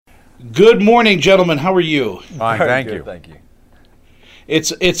Good morning, gentlemen. How are you? Fine, thank you. Thank you.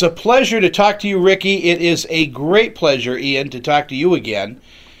 It's a pleasure to talk to you, Ricky. It is a great pleasure, Ian, to talk to you again.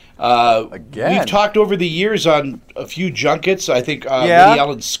 Again? We've talked over the years on a few junkets. I think Yeah. Lady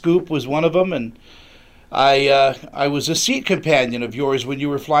Ellen's Scoop was one of them, and I was a seat companion of yours when you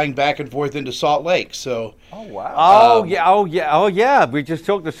were flying back and forth into Salt Lake. So Oh, wow. Oh yeah. We just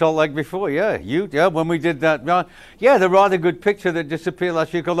talked to Salt Lake before. Yeah, when we did that. Yeah, the rather good picture that disappeared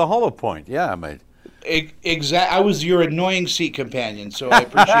last year called the Hollow Point. Yeah, mate. I was your annoying seat companion, so I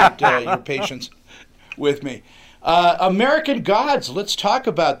appreciate your patience with me. American Gods, let's talk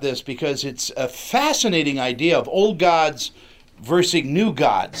about this because it's a fascinating idea of old gods versus new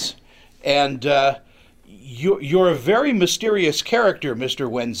gods. And you're a very mysterious character, Mr.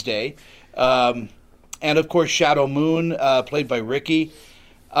 Wednesday. And, of course, Shadow Moon, played by Ricky.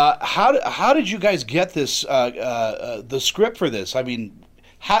 How did you guys get this, the script for this? I mean,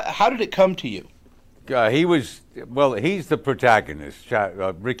 how did it come to you? He's the protagonist.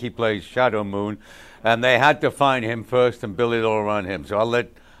 Ricky plays Shadow Moon, and they had to find him first and build it all around him. So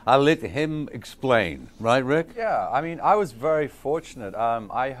I'll let him explain. Right, Rick? Yeah, I mean, I was very fortunate.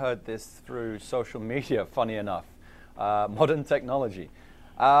 I heard this through social media, funny enough, modern technology.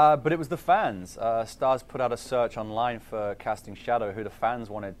 But it was the fans. Starz put out a search online for casting Shadow, who the fans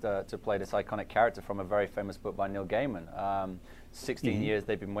wanted to play this iconic character from a very famous book by Neil Gaiman. 16 years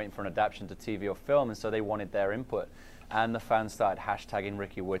they've been waiting for an adaptation to TV or film, and so they wanted their input. And the fans started hashtagging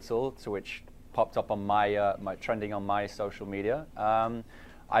Ricky Whittle, to which popped up on my trending on my social media.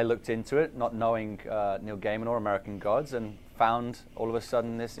 I looked into it, not knowing Neil Gaiman or American Gods, and found all of a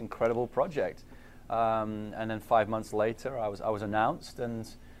sudden this incredible project. And then 5 months later, I was announced, and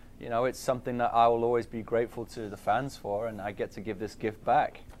it's something that I will always be grateful to the fans for, and I get to give this gift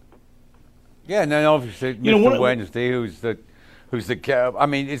back. Yeah, and then obviously Mr. Wednesday, who's the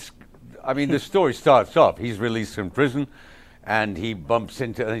the story starts off. He's released from prison, and he bumps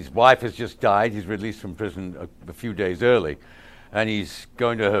into his wife has just died. He's released from prison a few days early, and he's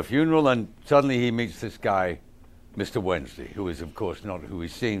going to her funeral, and suddenly he meets this guy, Mr. Wednesday, who is, of course, not who he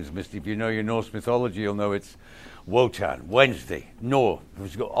seems. If you know your Norse mythology, you'll know it's Wotan, Wednesday,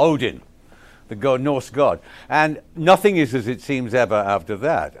 Odin, the Norse god. And nothing is as it seems ever after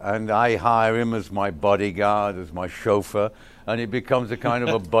that. And I hire him as my bodyguard, as my chauffeur, and it becomes a kind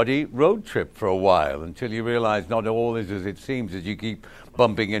of a buddy road trip for a while until you realize not all is as it seems as you keep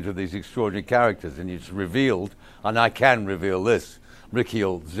bumping into these extraordinary characters. And it's revealed, and I can reveal this. Ricky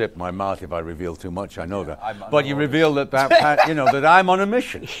will zip my mouth if I reveal too much, I know that. But you reveal that I'm on a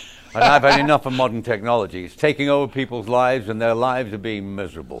mission. And I've had enough of modern technology. It's taking over people's lives, and their lives are being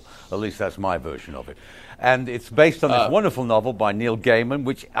miserable. At least that's my version of it. And it's based on this wonderful novel by Neil Gaiman,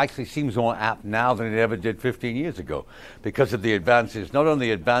 which actually seems more apt now than it ever did 15 years ago, because of the advances, not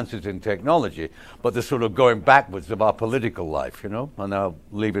only advances in technology, but the sort of going backwards of our political life, And I'll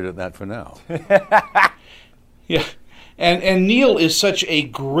leave it at that for now. Yeah. And Neil is such a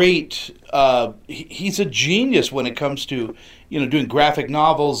great, he's a genius when it comes to, doing graphic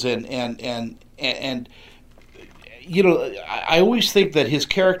novels and I always think that his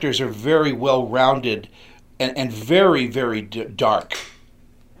characters are very well-rounded and very, very dark.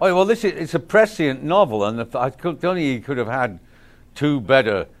 Oh, well, it's a prescient novel, and I don't think he could have had two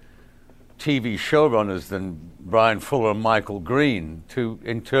better TV showrunners than Brian Fuller and Michael Green to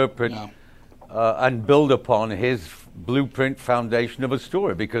interpret and build upon his blueprint foundation of a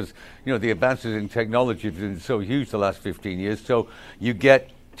story, because the advances in technology have been so huge the last 15 years, so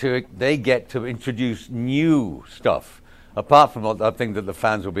they get to introduce new stuff. Apart from what I think that the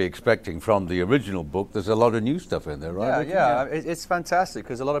fans will be expecting from the original book, there's a lot of new stuff in there, right? Yeah. It's fantastic,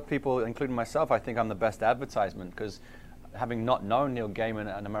 because a lot of people, including myself, I think I'm the best advertisement, because having not known Neil Gaiman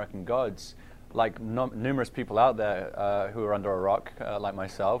and American Gods, like numerous people out there who are under a rock, like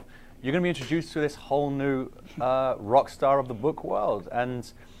myself, you're going to be introduced to this whole new rock star of the book world,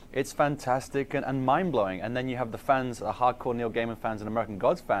 and it's fantastic and mind-blowing. And then you have the fans, hardcore Neil Gaiman fans and American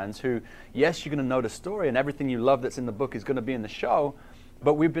Gods fans, who, yes, you're going to know the story, and everything you love that's in the book is going to be in the show,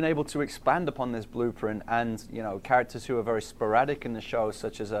 but we've been able to expand upon this blueprint, and characters who are very sporadic in the show,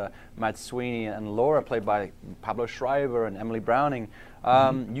 such as Mad Sweeney and Laura, played by Pablo Schreiber and Emily Browning.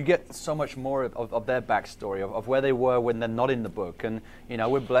 You get so much more of their backstory, of where they were when they're not in the book. And,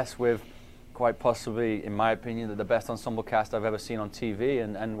 we're blessed with quite possibly, in my opinion, the best ensemble cast I've ever seen on TV,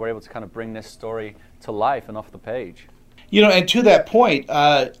 and we're able to kind of bring this story to life and off the page. And to that point,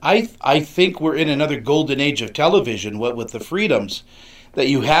 I think we're in another golden age of television, what with the freedoms that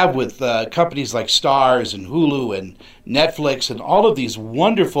you have with companies like Starz and Hulu and Netflix and all of these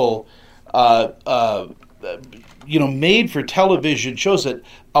wonderful made for television shows that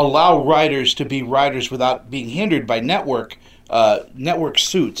allow writers to be writers without being hindered by network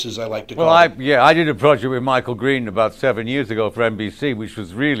suits, as I like to call it. Well, I did a project with Michael Green about 7 years ago for NBC, which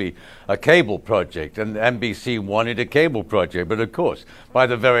was really a cable project, and NBC wanted a cable project. But of course, by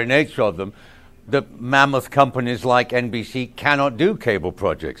the very nature of them, the mammoth companies like NBC cannot do cable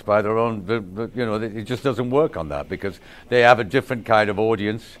projects by their own. It just doesn't work on that because they have a different kind of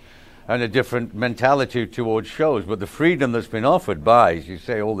audience and a different mentality towards shows. But the freedom that's been offered by, as you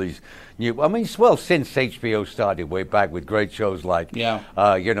say, all these new, since HBO started way back with great shows like,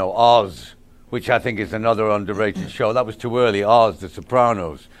 Oz, which I think is another underrated show. That was too early, Oz, The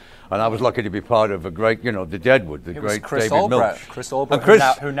Sopranos. And I was lucky to be part of a great, the Deadwood, the great David Milch. Chris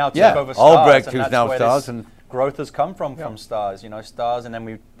Albrecht, who now took over Stars. Albrecht, who's now Stars. And growth has come from Stars, Stars, and then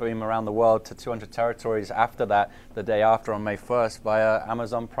we beam around the world to 200 territories after that, the day after on May 1st via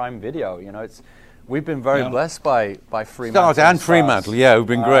Amazon Prime Video. We've been very blessed by Fremantle. Stars and Fremantle, who've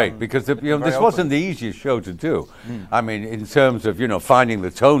been great because this wasn't the easiest show to do. I mean, in terms of finding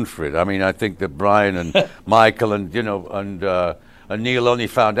the tone for it. I mean, I think that Brian and Michael and Neil only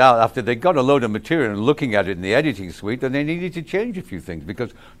found out after they got a load of material and looking at it in the editing suite, and they needed to change a few things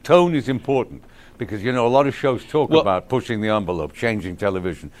because tone is important. Because a lot of shows talk about pushing the envelope, changing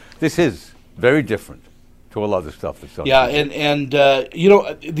television. This is very different to a lot of the stuff that's on. Yeah, and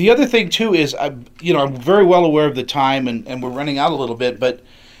the other thing too is I'm very well aware of the time, and we're running out a little bit, but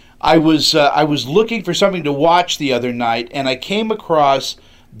I was looking for something to watch the other night, and I came across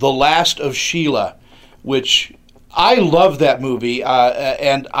The Last of Sheila, which I love that movie,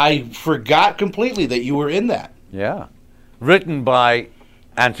 and I forgot completely that you were in that. Yeah, written by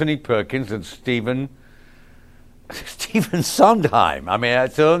Anthony Perkins and Stephen Sondheim. I mean,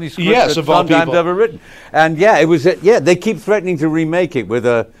 it's the only script that Sondheim's ever written. And it was. They keep threatening to remake it with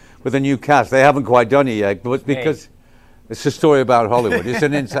a new cast. They haven't quite done it yet, but because it's a story about Hollywood. It's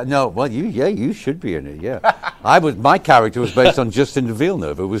an inside. No, well, you should be in it. Yeah, my character was based on Justin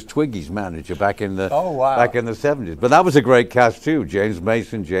Villeneuve, who was Twiggy's manager back in the 70s. But that was a great cast too. James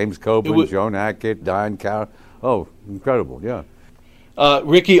Mason, James Coburn, Joan Hackett, Diane Carroll. Oh, incredible! Yeah.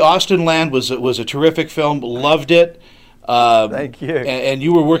 Ricky, Austenland was a terrific film. Loved it. Thank you. And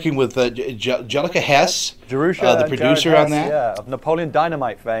you were working with Jellica Hess, the producer on that. Yeah, of Napoleon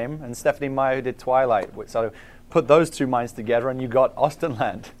Dynamite fame, and Stephanie Meyer, who did Twilight. So put those two minds together, and you got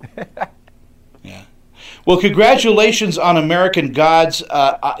Austenland. Yeah. Well, congratulations on American Gods.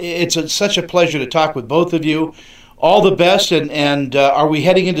 It's such a pleasure to talk with both of you. All the best. And are we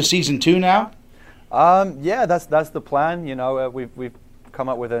heading into season 2 now? That's the plan. We've come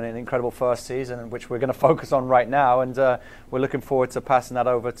up with an incredible first season, which we're going to focus on right now, and we're looking forward to passing that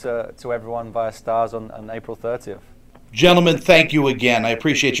over to everyone via Stars on April 30th. Gentlemen, thank you again. I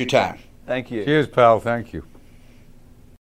appreciate your time. Thank you. Cheers, pal. Thank you.